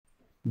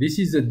This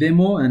is a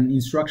demo and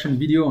instruction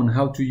video on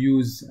how to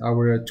use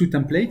our two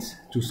templates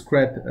to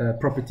scrap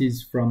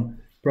properties from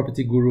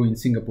Property Guru in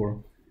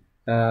Singapore.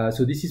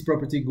 So this is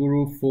Property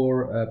Guru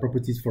for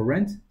properties for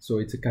rent. So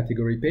it's a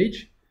category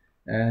page.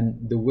 And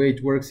the way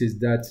it works is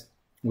that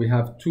we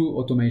have two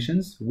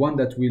automations. One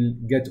that will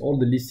get all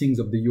the listings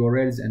of the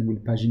URLs and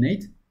will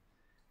paginate.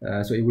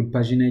 So it will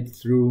paginate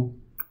through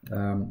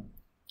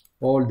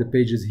all the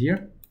pages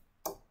here.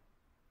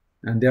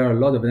 And there are a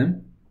lot of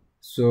them.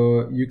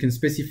 So you can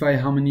specify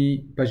how many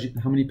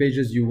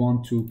pages you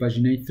want to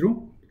paginate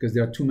through, because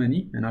there are too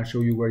many, and I'll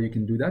show you where you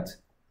can do that.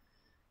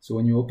 So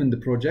when you open the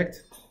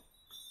project,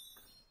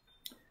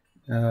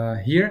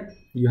 here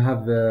you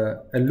have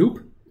a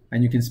loop,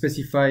 and you can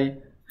specify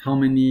how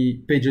many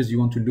pages you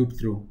want to loop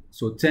through.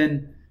 So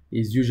 10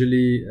 is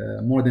usually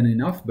more than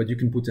enough, but you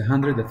can put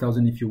 100,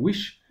 1,000 if you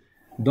wish.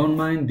 Don't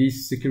mind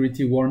this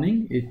security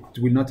warning. It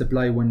will not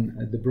apply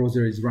when the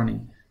browser is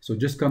running. So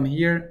just come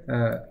here,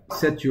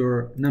 set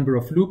your number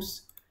of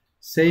loops,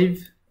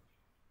 save,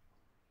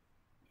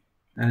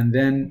 and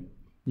then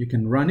you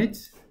can run it,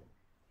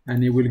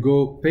 and it will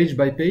go page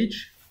by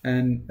page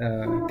and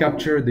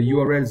capture the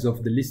URLs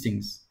of the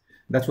listings.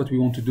 That's what we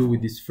want to do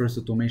with this first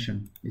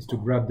automation, is to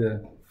grab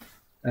the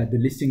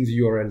listings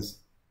URLs.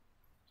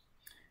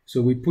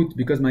 So we put,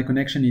 because my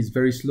connection is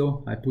very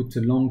slow, I put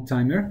a long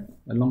timer,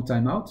 a long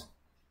timeout.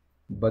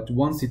 But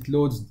once it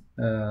loads,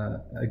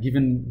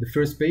 given the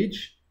first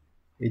page,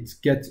 it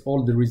gets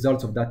all the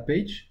results of that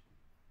page.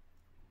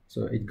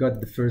 So it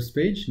got the first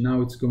page.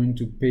 Now it's going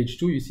to page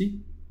 2, you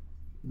see.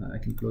 I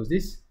can close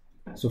this.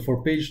 So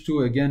for page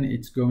 2, again,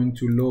 it's going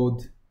to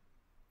load,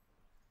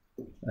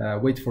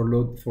 wait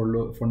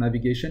for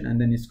navigation,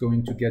 and then it's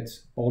going to get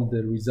all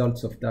the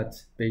results of that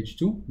page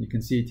 2. You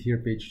can see it here,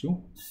 page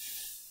 2.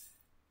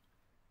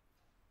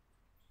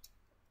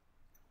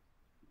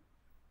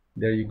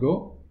 There you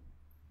go.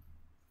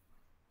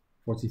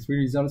 43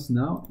 results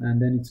now,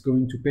 and then it's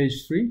going to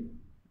page 3.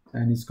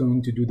 And it's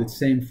going to do the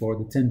same for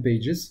the 10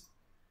 pages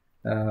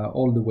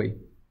all the way.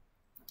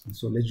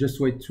 So let's just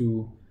wait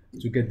to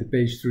get the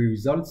page 3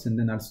 results, and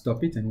then I'll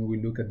stop it and we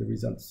will look at the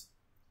results.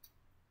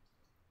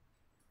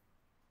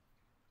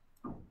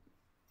 Okay,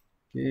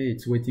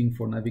 it's waiting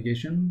for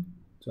navigation.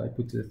 So I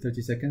put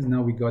 30 seconds.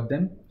 Now we got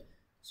them.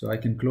 So I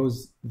can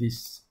close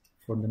this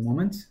for the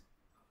moment.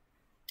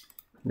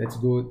 Let's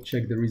go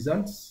check the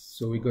results.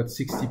 So we got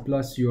 60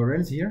 plus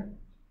URLs here,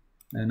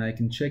 and I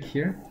can check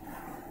here.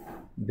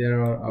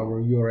 There are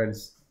our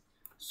URLs.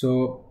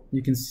 So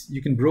you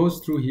can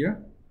browse through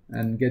here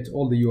and get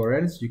all the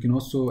URLs. You can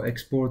also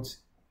export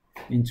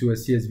into a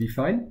CSV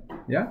file.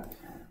 Yeah.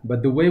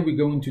 But the way we're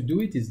going to do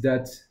it is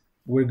that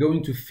we're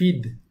going to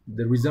feed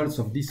the results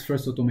of this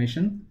first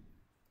automation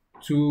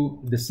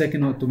to the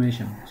second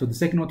automation. So the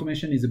second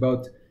automation is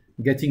about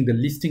getting the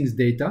listings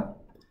data.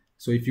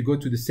 So if you go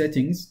to the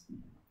settings,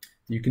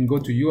 you can go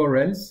to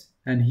URLs,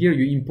 and here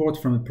you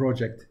import from a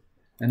project.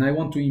 And I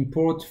want to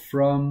import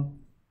from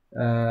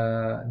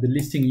the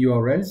listing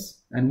URLs,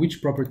 and which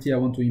property I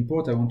want to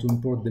import. I want to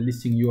import the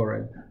listing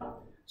URL.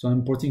 So I'm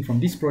importing from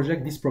this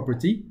project, this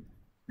property,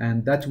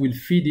 and that will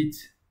feed it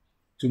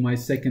to my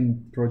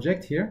second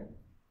project here.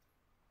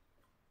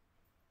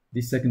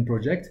 This second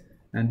project,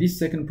 and this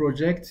second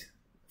project,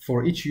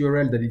 for each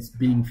URL that is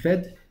being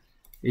fed,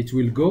 it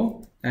will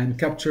go and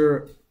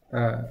capture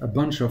a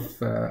bunch of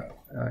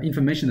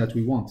information that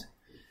we want.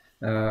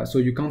 So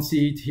you can't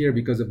see it here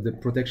because of the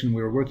protection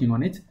we're working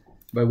on it.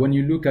 But when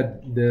you look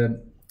at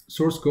the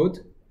source code,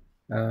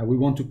 we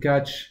want to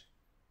catch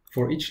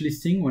for each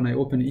listing. When I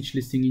open each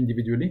listing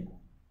individually,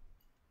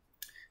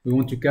 we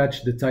want to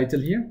catch the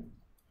title here.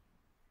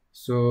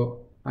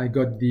 So I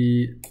got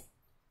the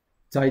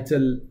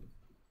title,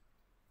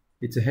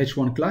 it's a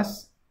H1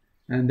 class.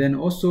 And then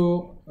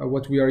also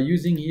what we are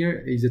using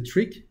here is a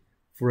trick.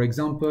 For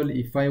example,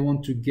 if I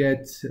want to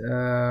get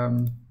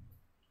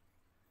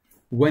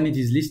when it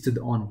is listed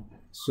on.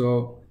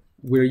 So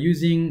we're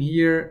using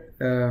here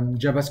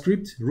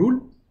JavaScript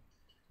rule,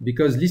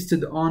 because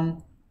listed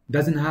on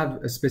doesn't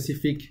have a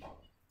specific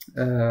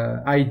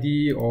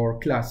ID or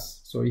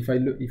class. So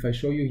if I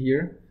show you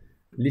here,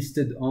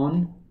 listed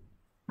on,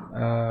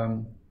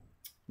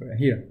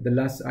 here, the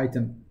last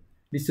item,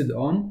 listed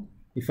on,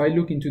 if I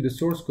look into the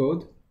source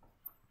code,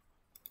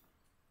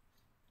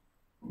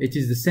 it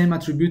is the same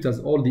attribute as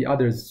all the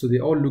others, so they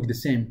all look the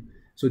same.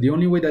 So the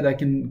only way that I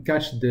can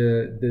catch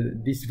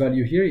this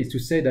value here is to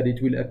say that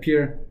it will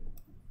appear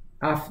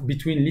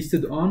between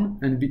listed on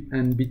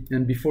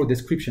and before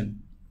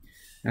description.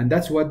 And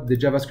that's what the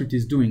JavaScript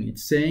is doing.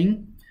 It's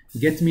saying,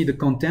 get me the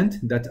content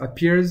that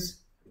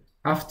appears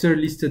after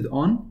listed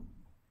on,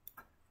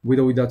 with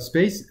or without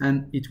space,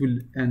 and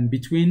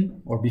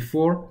between or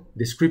before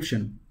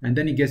description. And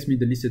then it gets me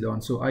the listed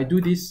on. So I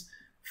do this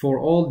for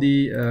all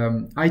the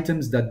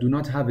items that do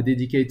not have a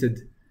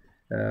dedicated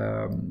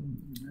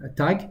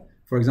tag.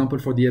 For example,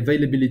 for the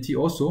availability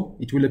also,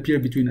 it will appear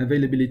between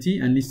availability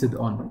and listed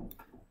on.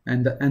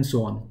 And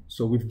so on.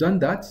 So we've done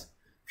that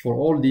for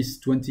all these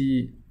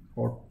 20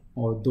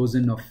 or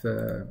dozen of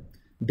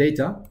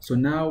data. So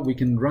now we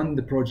can run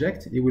the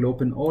project. It will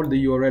open all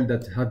the URL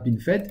that have been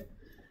fed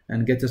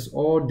and get us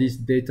all this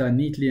data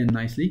neatly and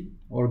nicely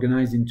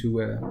organized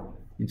into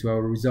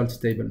our results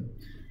table.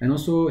 And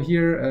also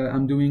here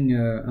I'm doing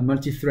a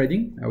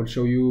multi-threading. I will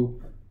show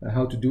you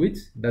how to do it.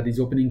 That is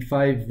opening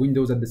 5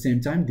 windows at the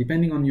same time.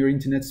 Depending on your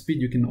internet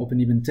speed, you can open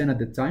even 10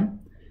 at a time.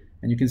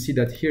 And you can see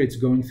that here it's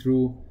going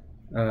through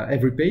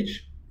every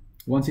page.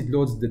 Once it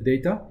loads the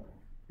data,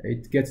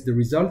 it gets the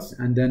results,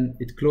 and then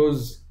it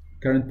closes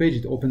current page,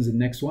 it opens the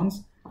next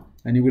ones,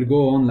 and it will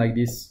go on like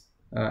this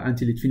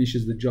until it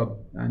finishes the job.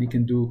 And it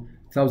can do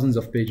thousands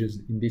of pages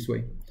in this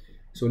way.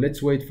 So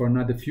let's wait for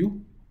another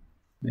few,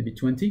 maybe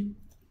 20.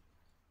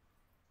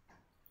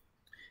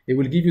 It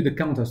will give you the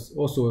count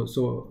also.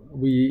 So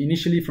we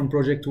initially from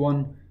project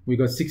 1, we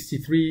got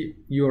 63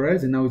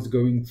 URLs, and now it's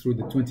going through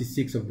the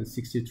 26 of the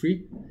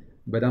 63,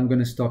 but I'm going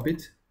to stop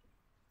it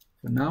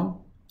for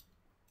now.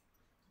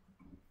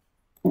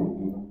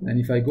 And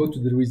if I go to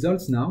the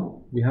results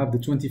now, we have the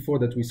 24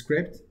 that we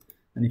scraped.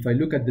 And if I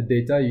look at the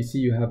data, you see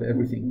you have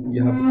everything.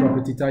 You have the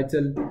property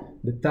title,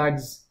 the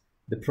tags,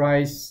 the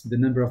price, the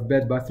number of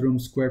bed,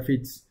 bathrooms, square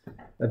feet,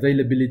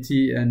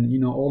 availability,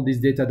 and all this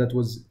data that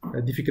was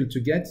difficult to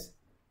get,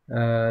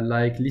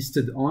 like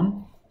listed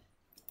on.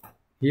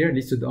 Here,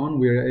 listed on,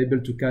 we are able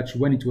to catch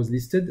when it was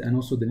listed and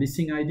also the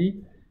listing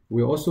ID.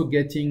 We're also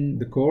getting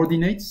the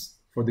coordinates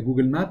for the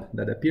Google map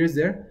that appears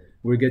there.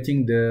 We're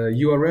getting the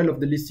URL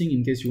of the listing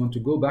in case you want to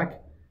go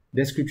back,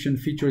 description,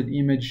 featured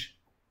image,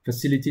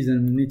 facilities and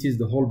amenities,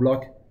 the whole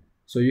block.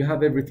 So you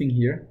have everything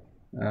here,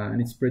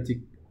 and it's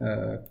pretty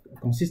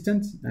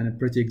consistent and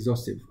pretty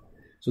exhaustive.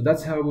 So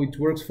that's how it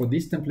works for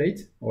this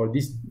template, or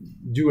this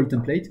dual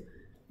template.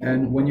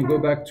 And when you go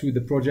back to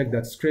the project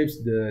that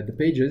scrapes the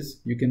pages,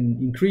 you can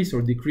increase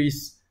or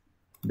decrease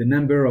the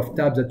number of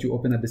tabs that you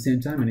open at the same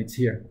time, and it's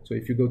here. So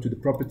if you go to the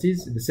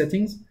properties, the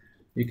settings,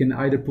 you can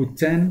either put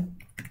 10,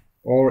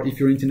 or if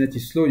your internet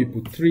is slow, you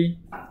put 3,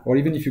 or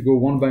even if you go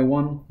one by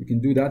one, you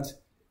can do that.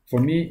 For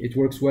me, it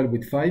works well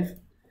with 5.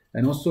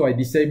 And also I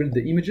disabled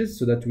the images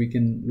so that we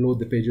can load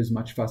the pages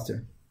much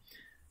faster.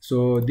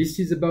 So this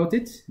is about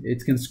it.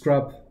 It can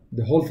scrap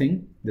the whole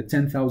thing, the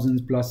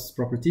 10,000 plus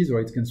properties, or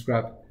it can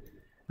scrap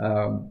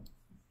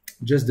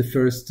just the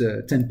first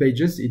 10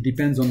 pages. It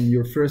depends on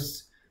your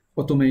first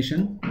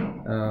automation,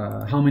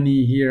 how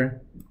many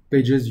here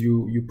pages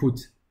you put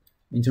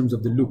in terms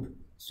of the loop.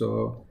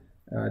 So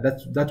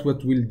that's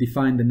what will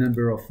define the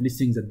number of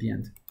listings at the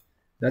end.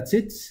 That's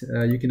it.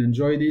 You can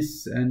enjoy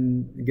this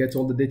and get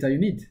all the data you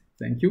need.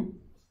 Thank you.